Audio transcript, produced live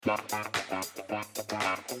What's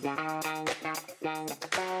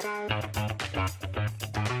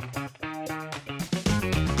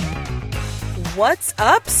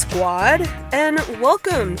up, squad? And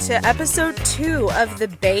welcome to episode 2 of The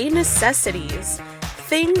Bay Necessities,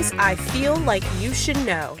 Things I Feel Like You Should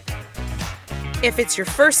Know. If it's your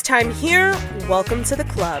first time here, welcome to the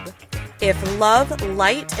club. If love,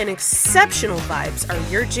 light, and exceptional vibes are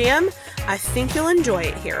your jam, I think you'll enjoy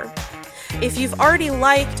it here. If you've already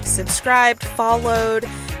liked, subscribed, followed,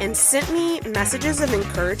 and sent me messages of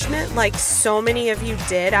encouragement like so many of you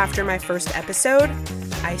did after my first episode,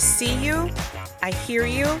 I see you, I hear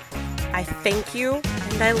you, I thank you,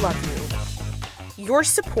 and I love you. Your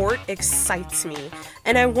support excites me,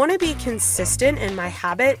 and I want to be consistent in my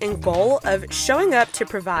habit and goal of showing up to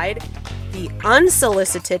provide the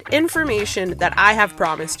unsolicited information that I have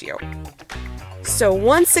promised you. So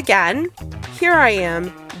once again, here I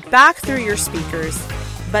am, back through your speakers,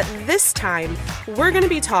 but this time we're going to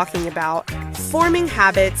be talking about forming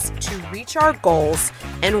habits to reach our goals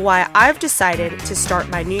and why I've decided to start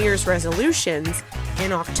my New Year's resolutions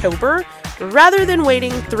in October rather than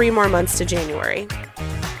waiting 3 more months to January.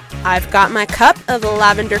 I've got my cup of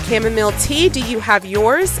lavender chamomile tea. Do you have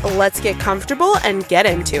yours? Let's get comfortable and get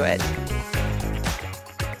into it.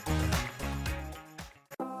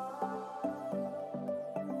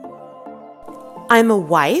 I'm a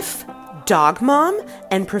wife, dog mom,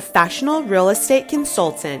 and professional real estate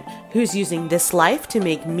consultant who's using this life to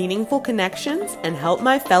make meaningful connections and help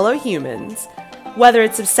my fellow humans. Whether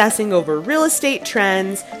it's obsessing over real estate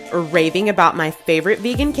trends or raving about my favorite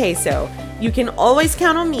vegan queso, you can always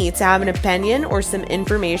count on me to have an opinion or some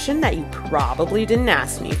information that you probably didn't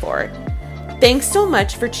ask me for. Thanks so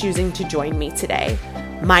much for choosing to join me today.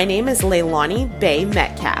 My name is Leilani Bay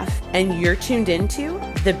Metcalf, and you're tuned into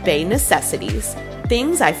The Bay Necessities,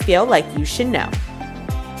 Things I Feel Like You Should Know.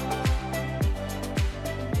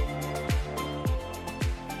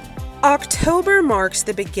 October marks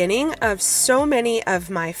the beginning of so many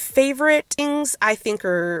of my favorite things I think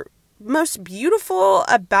are most beautiful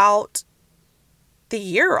about the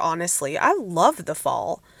year, honestly. I love the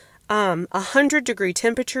fall. 100-degree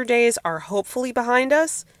temperature days are hopefully behind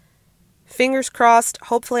us. Fingers crossed,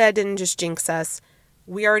 hopefully I didn't just jinx us.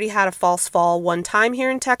 We already had a false fall one time here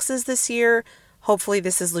in Texas this year. Hopefully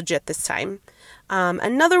this is legit this time.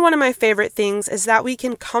 Another one of my favorite things is that we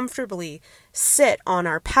can comfortably sit on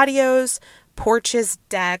our patios, porches,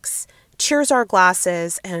 decks, cheers our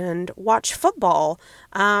glasses, and watch football,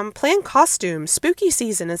 play in costumes. Spooky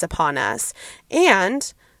season is upon us.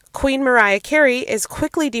 And Queen Mariah Carey is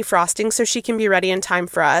quickly defrosting so she can be ready in time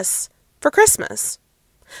for us for Christmas.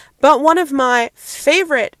 But one of my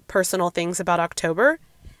favorite personal things about October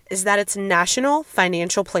is that it's National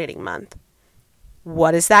Financial Planning Month.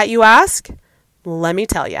 What is that, you ask? Let me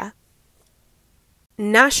tell you.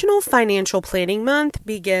 National Financial Planning Month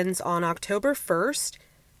begins on October 1st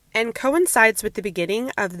and coincides with the beginning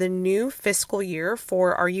of the new fiscal year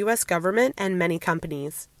for our U.S. government and many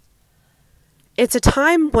companies. It's a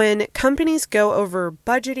time when companies go over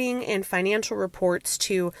budgeting and financial reports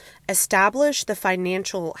to establish the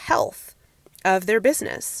financial health of their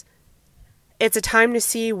business. It's a time to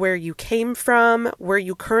see where you came from, where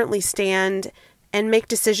you currently stand, and make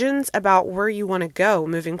decisions about where you want to go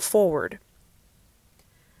moving forward.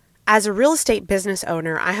 As a real estate business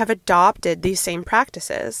owner, I have adopted these same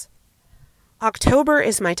practices. October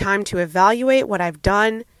is my time to evaluate what I've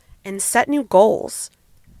done and set new goals.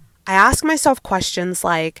 I ask myself questions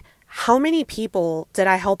like, how many people did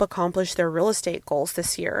I help accomplish their real estate goals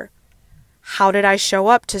this year? How did I show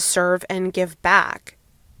up to serve and give back?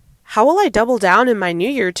 How will I double down in my new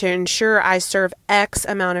year to ensure I serve X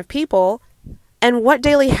amount of people? And what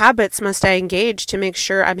daily habits must I engage to make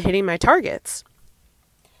sure I'm hitting my targets?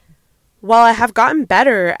 While I have gotten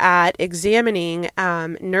better at examining,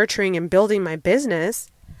 nurturing, and building my business,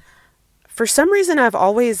 for some reason I've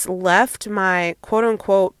always left my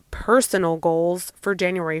quote-unquote personal goals for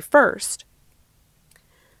January 1st.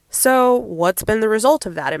 So what's been the result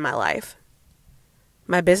of that in my life?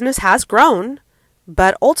 My business has grown,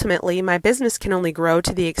 but ultimately my business can only grow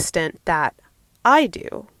to the extent that I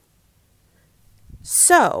do.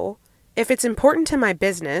 So if it's important to my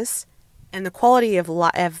business and the quality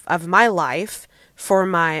of my life for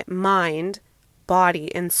my mind,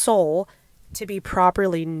 body, and soul to be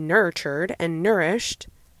properly nurtured and nourished,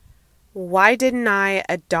 why didn't I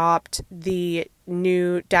adopt the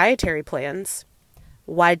new dietary plans?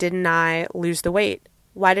 Why didn't I lose the weight?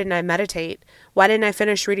 Why didn't I meditate? Why didn't I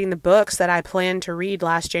finish reading the books that I planned to read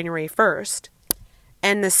last January 1st?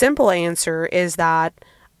 And the simple answer is that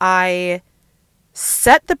I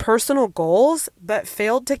set the personal goals, but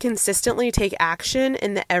failed to consistently take action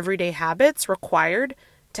in the everyday habits required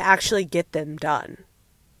to actually get them done.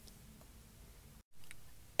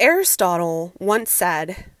 Aristotle once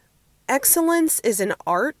said, "Excellence is an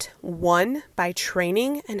art won by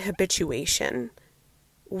training and habituation.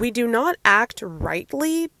 We do not act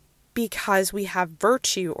rightly because we have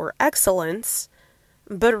virtue or excellence,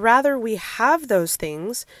 but rather we have those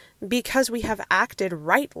things because we have acted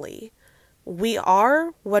rightly. We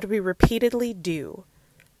are what we repeatedly do.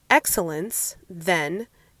 Excellence, then,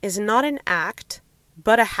 is not an act,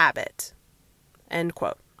 but a habit." End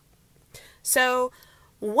quote. So,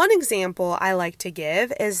 one example I like to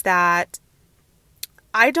give is that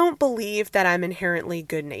I don't believe that I'm inherently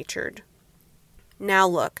good-natured. Now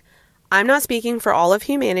look, I'm not speaking for all of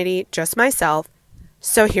humanity, just myself,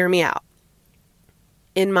 so hear me out.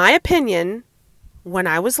 In my opinion, when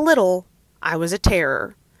I was little, I was a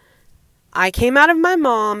terror. I came out of my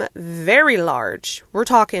mom very large, we're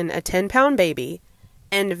talking a 10-pound baby,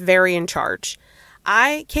 and very in charge.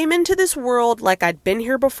 I came into this world like I'd been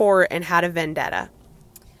here before and had a vendetta.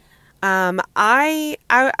 I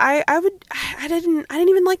didn't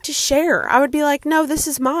even like to share. I would be like, no, this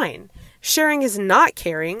is mine. Sharing is not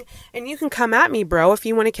caring, and you can come at me, bro, if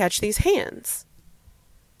you want to catch these hands.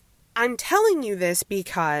 I'm telling you this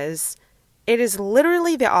because it is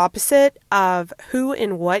literally the opposite of who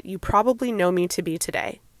and what you probably know me to be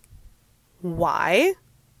today. Why?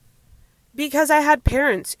 Because I had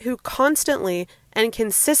parents who constantly and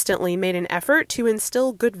consistently made an effort to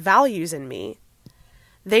instill good values in me.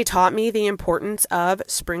 They taught me the importance of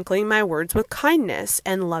sprinkling my words with kindness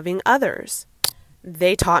and loving others.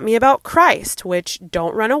 They taught me about Christ, which,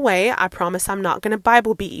 don't run away, I promise I'm not going to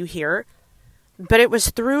Bible beat you here, but it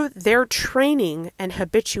was through their training and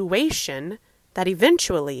habituation that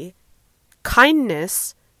eventually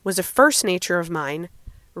kindness was a first nature of mine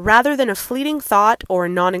rather than a fleeting thought or a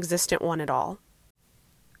non-existent one at all.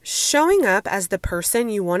 Showing up as the person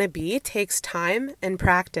you want to be takes time and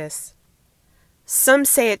practice. Some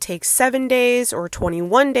say it takes 7 days or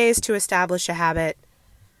 21 days to establish a habit.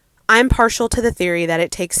 I'm partial to the theory that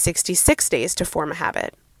it takes 66 days to form a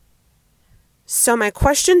habit. So my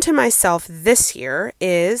question to myself this year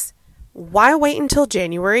is, why wait until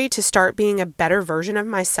January to start being a better version of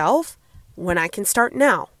myself when I can start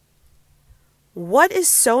now? What is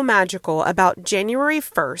so magical about January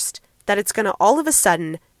 1st that it's going to all of a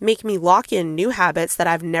sudden make me lock in new habits that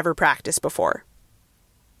I've never practiced before?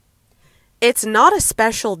 It's not a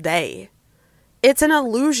special day. It's an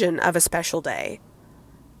illusion of a special day.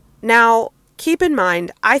 Now, keep in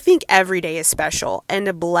mind, I think every day is special and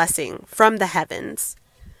a blessing from the heavens.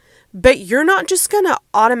 But you're not just going to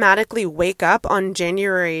automatically wake up on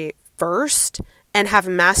January 1st and have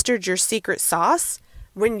mastered your secret sauce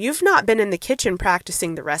when you've not been in the kitchen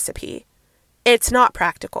practicing the recipe. It's not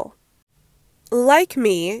practical. Like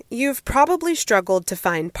me, you've probably struggled to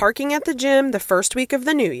find parking at the gym the first week of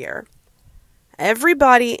the new year.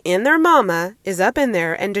 Everybody and their mama is up in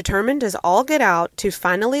there and determined as all get out to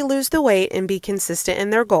finally lose the weight and be consistent in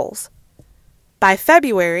their goals. By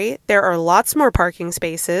February, there are lots more parking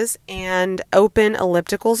spaces and open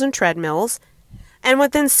ellipticals and treadmills, and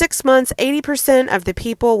within 6 months, 80% of the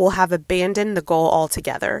people will have abandoned the goal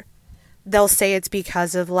altogether. They'll say it's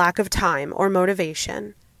because of lack of time or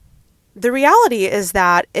motivation. The reality is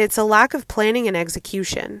that it's a lack of planning and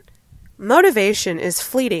execution. Motivation is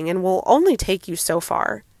fleeting and will only take you so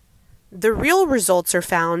far. The real results are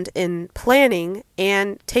found in planning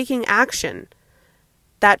and taking action.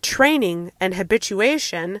 That training and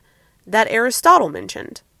habituation that Aristotle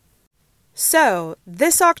mentioned. So,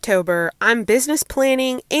 this October, I'm business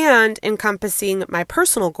planning and encompassing my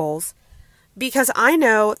personal goals because I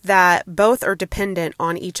know that both are dependent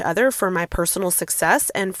on each other for my personal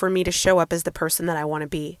success and for me to show up as the person that I want to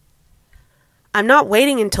be. I'm not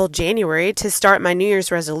waiting until January to start my New Year's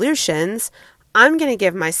resolutions. I'm going to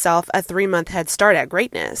give myself a 3-month head start at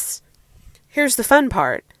greatness. Here's the fun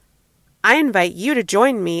part. I invite you to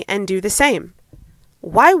join me and do the same.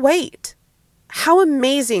 Why wait? How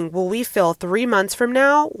amazing will we feel 3 months from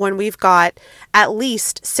now when we've got at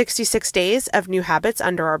least 66 days of new habits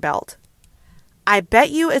under our belt? I bet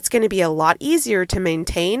you it's going to be a lot easier to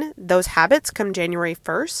maintain those habits come January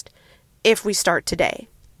 1st if we start today.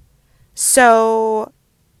 So,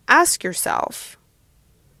 ask yourself,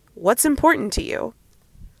 what's important to you?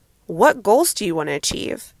 What goals do you want to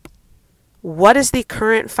achieve? What is the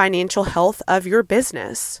current financial health of your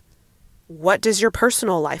business? What does your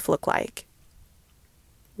personal life look like?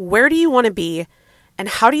 Where do you want to be, and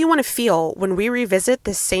how do you want to feel when we revisit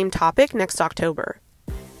this same topic next October?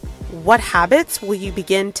 What habits will you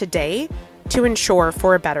begin today to ensure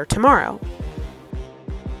for a better tomorrow.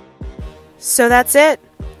 So that's it.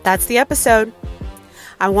 That's the episode.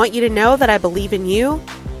 I want you to know that I believe in you,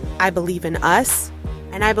 I believe in us,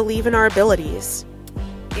 and I believe in our abilities.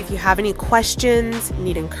 If you have any questions,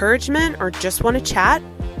 need encouragement, or just want to chat,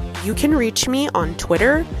 you can reach me on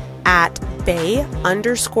Twitter at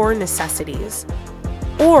bay_necessities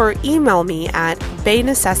or email me at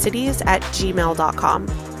baynecessities@gmail.com.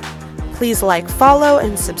 Please like, follow,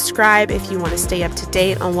 and subscribe if you want to stay up to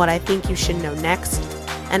date on what I think you should know next.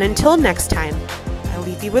 And until next time, I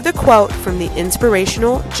leave you with a quote from the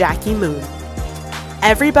inspirational Jackie Moon.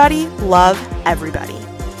 Everybody love everybody.